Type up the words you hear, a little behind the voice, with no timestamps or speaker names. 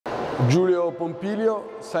Giulio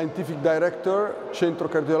Pompilio, Scientific Director, Centro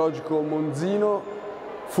Cardiologico Monzino,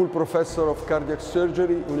 Full Professor of Cardiac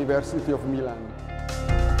Surgery, University of Milan.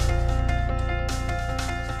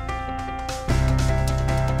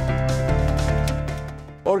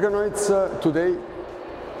 Organoids today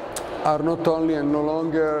are not only and no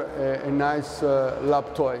longer a nice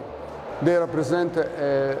lab toy. They represent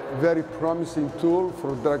a very promising tool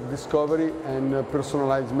for drug discovery and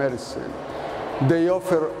personalized medicine. They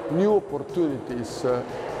offer new opportunities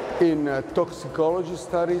in toxicology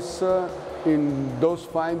studies, in dose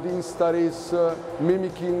finding studies,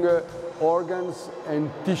 mimicking organs and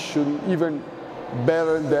tissue even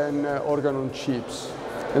better than organ on chips.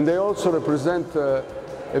 And they also represent a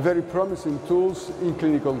very promising tools in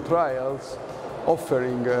clinical trials,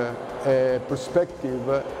 offering a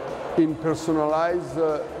perspective in personalized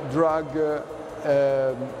drug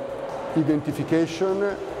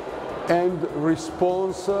identification and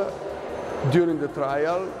response during the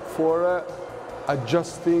trial for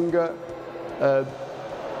adjusting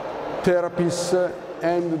therapies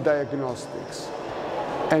and diagnostics.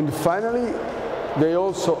 And finally, they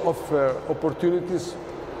also offer opportunities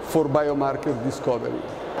for biomarker discovery.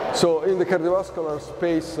 So in the cardiovascular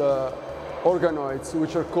space, organoids,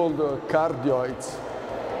 which are called cardioids,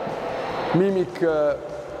 mimic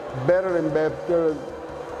better and better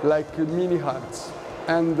like mini hearts.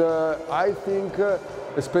 And I think,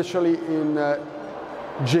 especially in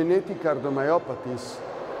genetic cardiomyopathies,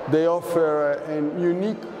 they offer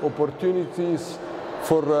unique opportunities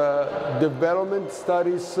for development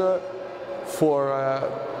studies, for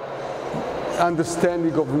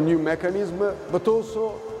understanding of new mechanisms, but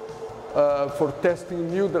also for testing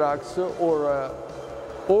new drugs or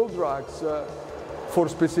old drugs for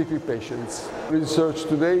specific patients. Research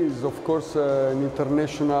today is, of course, an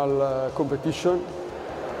international competition.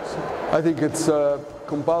 I think it's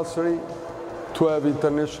compulsory to have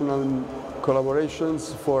international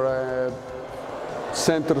collaborations for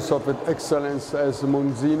centers of excellence as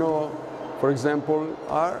Monzino, for example,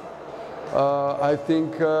 are. I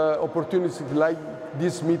think opportunities like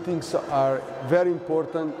these meetings are very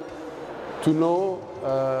important to know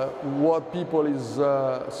what people is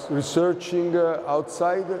researching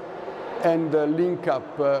outside and link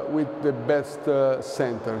up with the best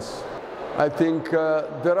centers. I think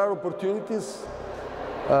there are opportunities.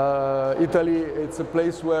 Italy, it's a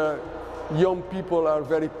place where young people are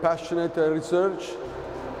very passionate at research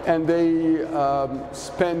and they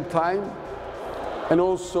spend time and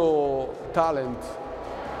also talent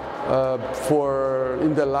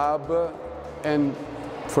in the lab and,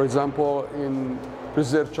 for example, in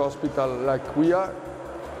research hospital like we are.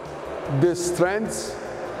 The strengths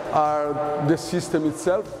are the system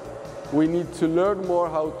itself. We need to learn more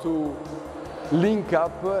how to link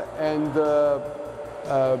up and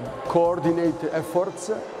coordinate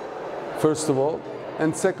efforts, first of all.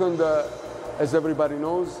 And second, as everybody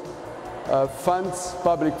knows, funds,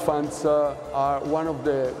 public funds, are one of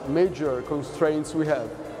the major constraints we have,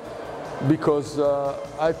 because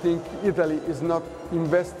I think Italy is not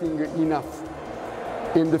investing enough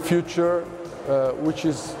in the future,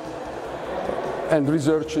 and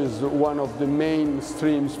research is one of the main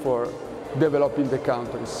streams for developing the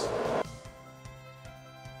countries.